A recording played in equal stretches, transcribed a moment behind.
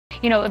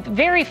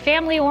very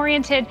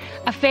family-oriented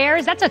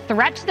affairs. That's a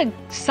threat to the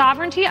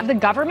sovereignty of the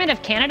government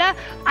of Canada?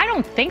 I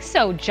don't think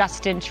so,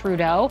 Justin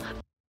Trudeau.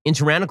 In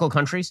tyrannical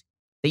countries,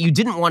 that you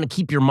didn't want to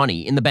keep your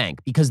money in the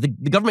bank because the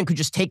government could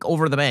just take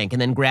over the bank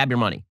and then grab your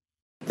money.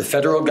 The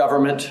federal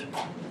government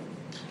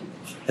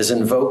has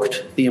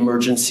invoked the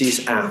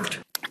Emergencies Act.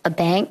 A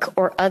bank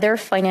or other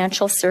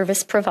financial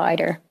service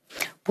provider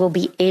will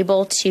be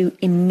able to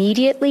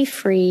immediately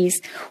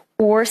freeze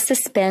or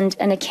suspend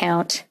an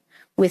account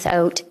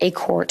without a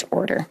court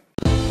order.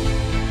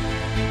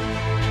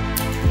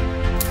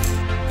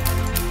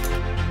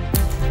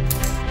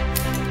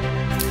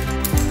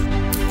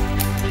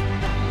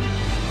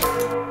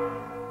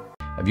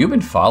 Have you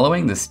been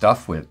following this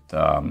stuff with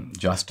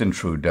Justin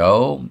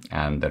Trudeau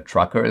and the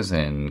truckers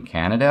in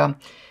Canada?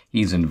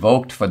 He's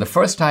invoked, for the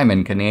first time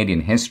in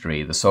Canadian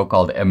history, the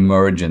so-called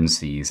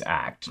Emergencies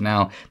Act.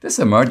 Now, this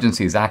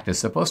Emergencies Act is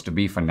supposed to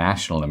be for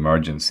national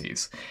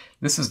emergencies.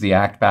 This is the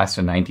act passed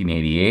in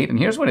 1988, and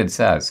here's what it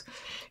says.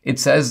 It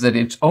says that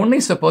it's only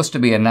supposed to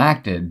be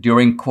enacted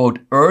during, quote,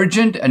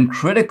 urgent and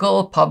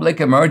critical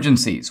public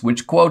emergencies,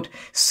 which, quote,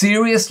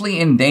 seriously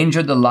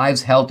endanger the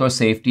lives, health, or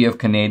safety of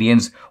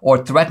Canadians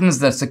or threatens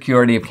the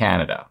security of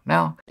Canada.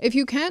 Now, if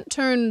you can't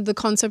turn the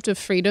concept of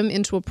freedom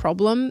into a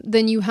problem,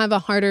 then you have a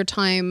harder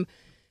time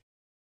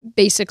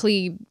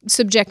basically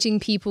subjecting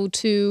people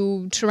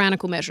to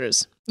tyrannical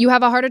measures. You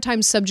have a harder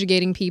time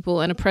subjugating people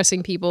and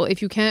oppressing people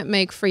if you can't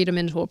make freedom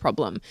into a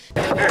problem.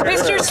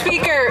 Mr.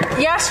 Speaker,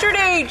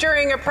 yesterday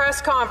during a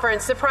press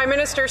conference, the Prime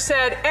Minister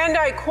said, and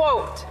I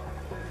quote,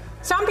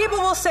 "Some people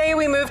will say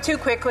we moved too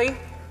quickly.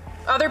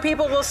 Other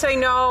people will say,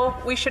 no,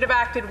 we should have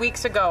acted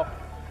weeks ago.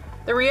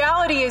 The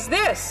reality is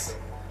this.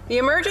 The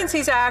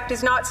Emergencies Act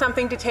is not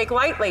something to take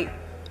lightly.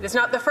 It is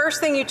not the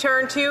first thing you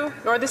turn to,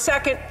 nor the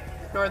second,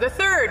 nor the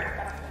third.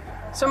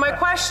 So my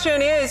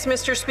question is,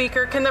 Mr.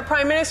 Speaker, can the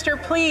Prime Minister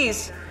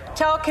please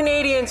tell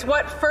Canadians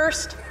what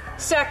first,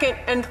 second,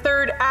 and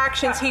third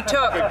actions he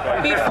took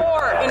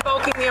before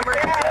invoking the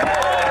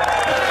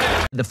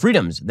emergency? The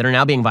freedoms that are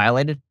now being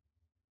violated,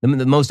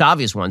 the most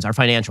obvious ones are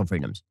financial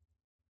freedoms.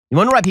 You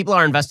wonder why people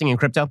are investing in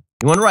crypto?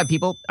 You wonder why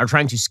people are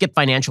trying to skip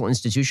financial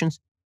institutions?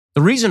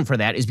 The reason for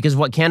that is because of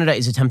what Canada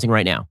is attempting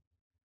right now.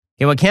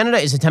 Okay, what Canada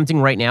is attempting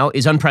right now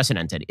is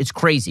unprecedented. It's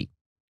crazy.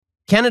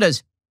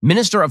 Canada's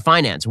Minister of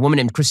Finance, a woman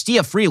named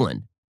Chrystia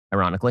Freeland,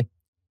 ironically,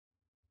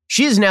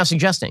 she is now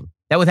suggesting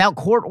that without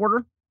court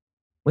order,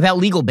 without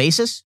legal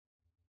basis,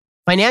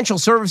 financial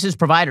services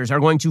providers are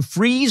going to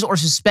freeze or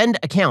suspend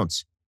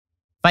accounts,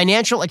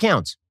 financial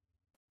accounts.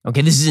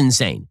 Okay, this is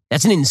insane.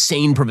 That's an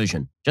insane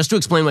provision. Just to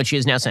explain what she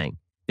is now saying,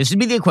 this would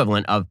be the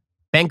equivalent of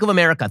Bank of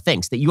America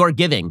thinks that you are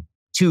giving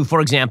to,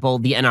 for example,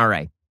 the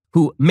NRA,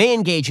 who may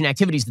engage in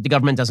activities that the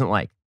government doesn't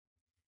like.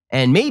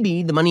 And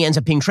maybe the money ends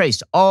up being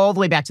traced all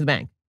the way back to the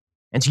bank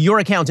and to your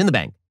account in the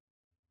bank.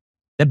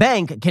 The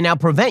bank can now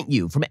prevent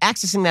you from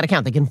accessing that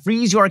account. They can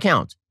freeze your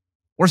account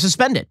or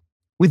suspend it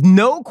with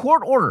no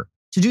court order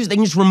to do. They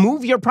can just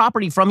remove your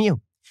property from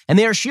you, and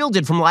they are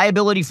shielded from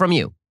liability from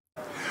you.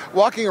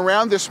 Walking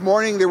around this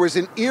morning, there was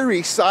an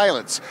eerie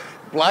silence.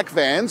 Black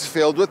vans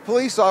filled with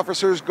police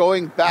officers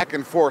going back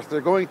and forth. They're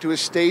going to a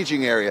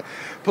staging area.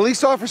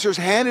 Police officers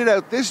handed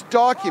out this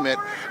document,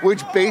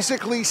 which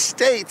basically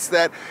states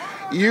that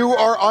you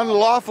are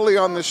unlawfully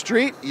on the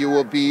street. You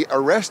will be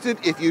arrested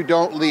if you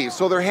don't leave.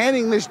 So they're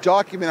handing this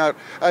document out.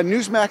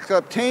 Newsmax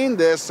obtained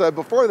this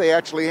before they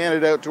actually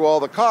handed it out to all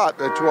the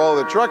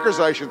truckers,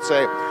 I should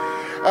say.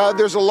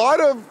 There's a lot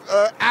of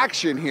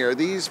action here.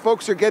 These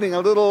folks are getting a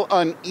little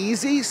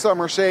uneasy.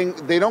 Some are saying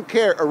they don't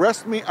care.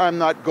 Arrest me, I'm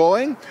not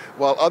going.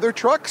 While other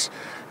trucks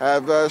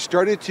have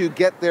started to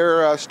get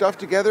their stuff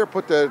together,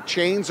 put the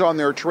chains on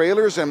their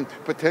trailers, and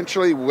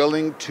potentially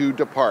willing to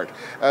depart.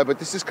 But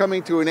this is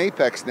coming to an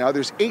apex now.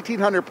 There's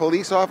 1,800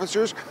 police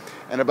officers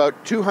and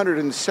about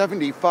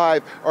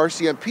 275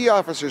 RCMP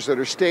officers that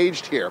are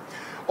staged here.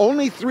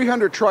 Only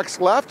 300 trucks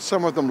left,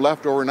 some of them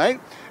left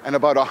overnight, and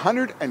about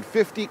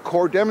 150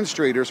 core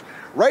demonstrators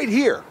right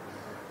here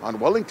on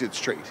Wellington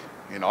Street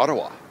in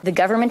Ottawa. The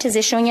government is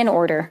issuing an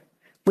order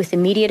with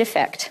immediate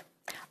effect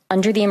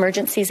under the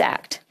Emergencies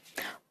Act,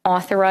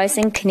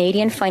 authorizing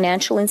Canadian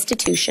financial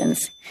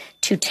institutions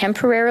to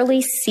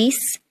temporarily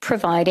cease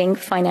providing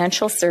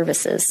financial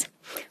services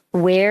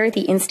where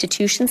the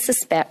institution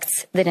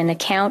suspects that an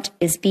account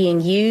is being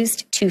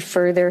used to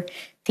further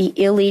the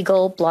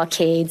illegal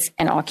blockades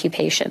and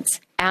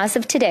occupations. As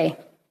of today,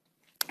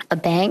 a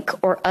bank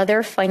or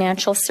other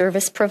financial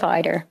service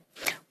provider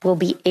will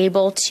be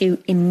able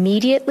to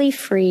immediately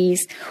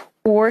freeze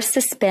or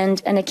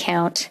suspend an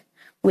account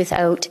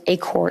without a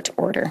court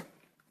order.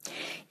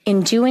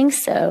 In doing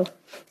so,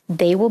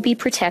 they will be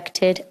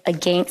protected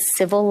against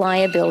civil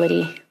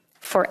liability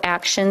for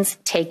actions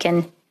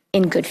taken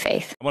in good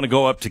faith. I want to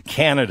go up to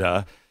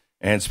Canada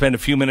and spend a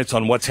few minutes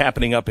on what's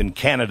happening up in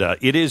Canada.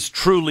 It is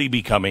truly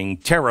becoming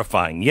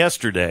terrifying.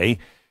 Yesterday,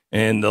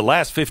 in the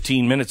last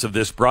 15 minutes of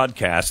this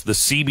broadcast, the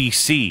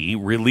CBC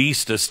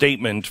released a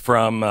statement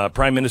from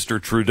Prime Minister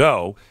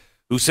Trudeau,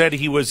 who said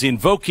he was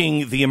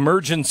invoking the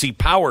Emergency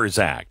Powers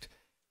Act.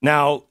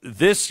 Now,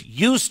 this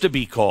used to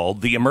be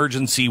called the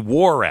Emergency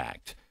War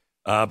Act,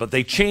 but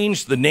they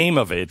changed the name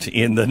of it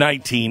in the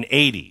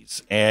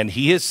 1980s. And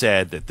he has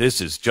said that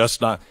this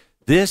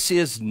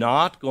is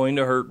not going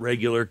to hurt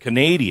regular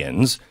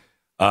Canadians.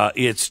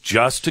 It's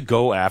just to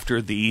go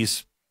after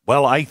these,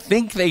 well, I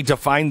think they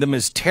define them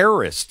as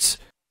terrorists.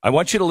 I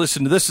want you to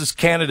listen to this. Is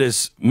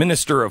Canada's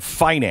Minister of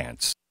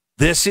Finance.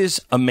 This is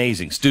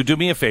amazing. Stu, do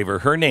me a favor.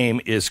 Her name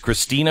is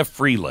Christina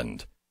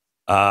Freeland.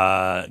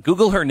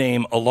 Google her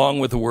name along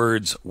with the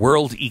words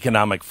World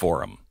Economic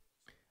Forum.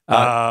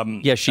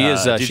 Yeah, she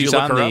is. She's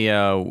on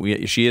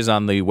the. She is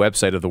on the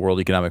website of the World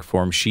Economic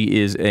Forum.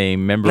 She is a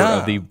member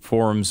of the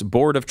forum's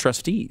board of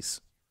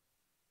trustees.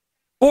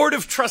 Board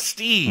of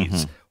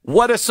trustees.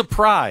 What a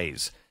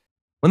surprise!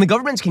 When the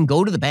governments can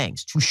go to the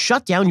banks to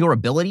shut down your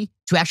ability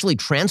to actually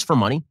transfer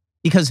money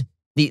because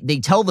they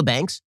tell the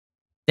banks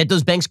that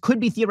those banks could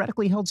be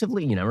theoretically held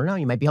civilly. You never know.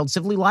 You might be held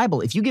civilly liable.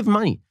 If you give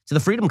money to the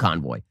Freedom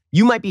Convoy,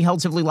 you might be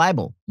held civilly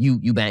liable,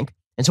 you bank.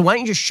 And so why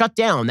don't you just shut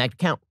down that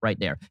account right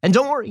there? And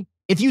don't worry,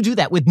 if you do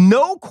that with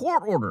no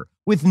court order,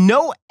 with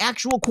no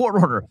actual court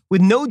order,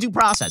 with no due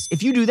process,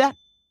 if you do that,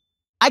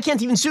 I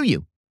can't even sue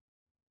you.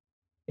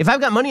 If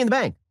I've got money in the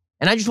bank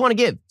and I just want to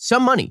give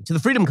some money to the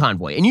Freedom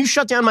Convoy and you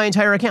shut down my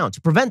entire account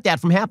to prevent that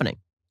from happening,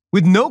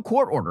 with no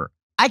court order,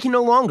 I can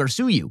no longer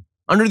sue you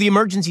under the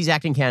Emergencies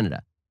Act in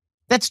Canada.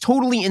 That's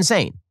totally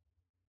insane.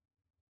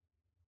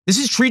 This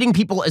is treating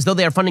people as though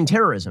they are funding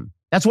terrorism.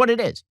 That's what it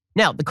is.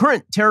 Now, the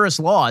current terrorist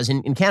laws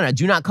in Canada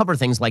do not cover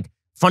things like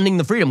funding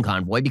the Freedom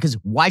Convoy because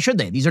why should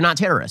they? These are not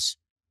terrorists.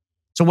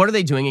 So what are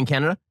they doing in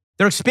Canada?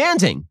 They're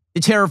expanding the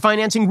terror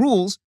financing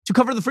rules to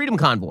cover the Freedom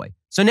Convoy.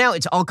 So now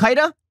it's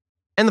Al-Qaeda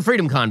and the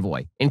Freedom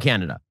Convoy in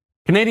Canada.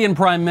 Canadian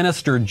Prime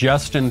Minister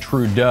Justin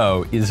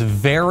Trudeau is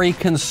very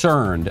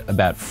concerned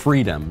about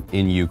freedom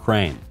in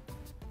Ukraine.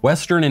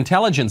 Western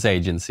intelligence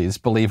agencies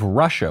believe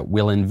Russia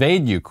will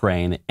invade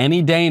Ukraine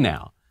any day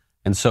now.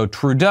 And so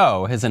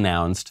Trudeau has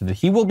announced that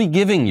he will be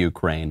giving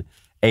Ukraine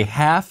a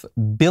 $500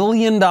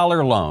 million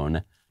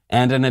loan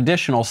and an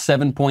additional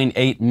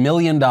 $7.8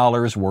 million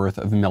worth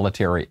of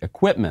military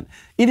equipment.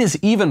 It is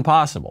even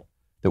possible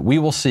that we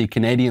will see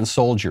Canadian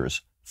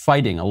soldiers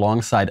fighting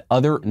alongside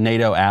other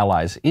NATO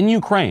allies in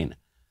Ukraine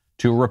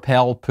to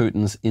repel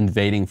Putin's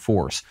invading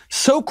force.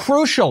 So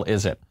crucial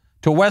is it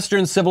to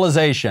Western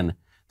civilization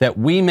that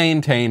we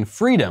maintain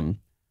freedom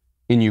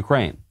in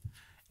Ukraine.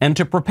 And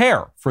to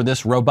prepare for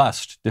this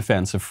robust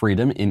defense of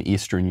freedom in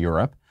Eastern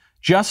Europe,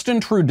 Justin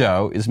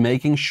Trudeau is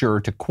making sure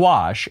to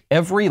quash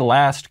every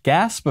last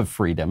gasp of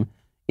freedom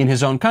in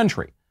his own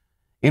country.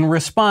 In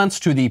response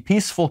to the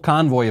peaceful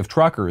convoy of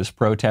truckers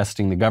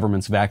protesting the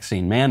government's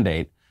vaccine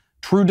mandate,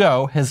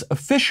 Trudeau has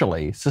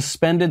officially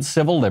suspended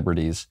civil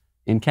liberties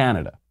in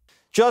Canada.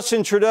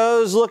 Justin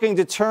Trudeau is looking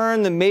to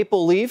turn the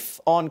maple leaf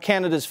on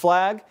Canada's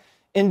flag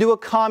into a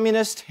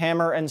communist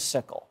hammer and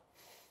sickle,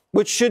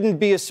 which shouldn't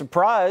be a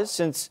surprise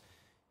since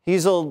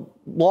he's a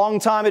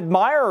longtime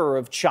admirer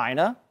of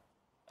China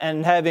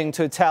and having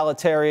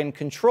totalitarian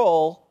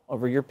control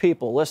over your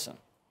people. Listen.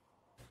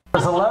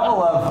 There's a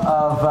level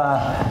of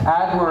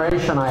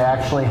admiration I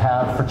actually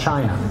have for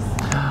China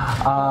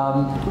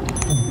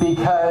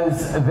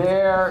because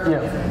their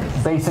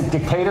basic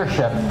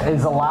dictatorship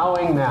is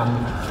allowing them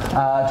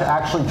to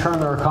actually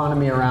turn their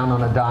economy around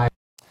on a dime.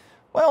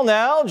 Well,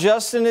 now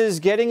Justin is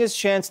getting his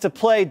chance to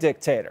play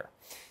dictator.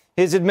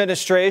 His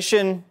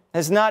administration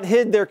has not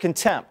hid their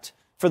contempt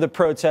for the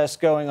protests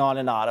going on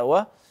in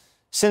Ottawa.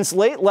 Since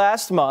late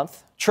last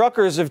month,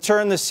 truckers have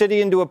turned the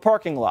city into a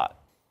parking lot.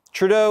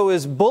 Trudeau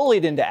is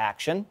bullied into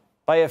action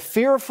by a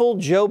fearful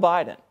Joe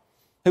Biden,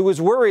 who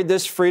was worried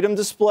this freedom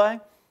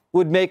display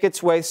would make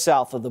its way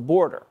south of the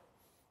border.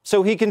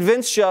 So he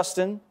convinced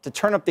Justin to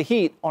turn up the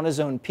heat on his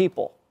own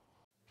people.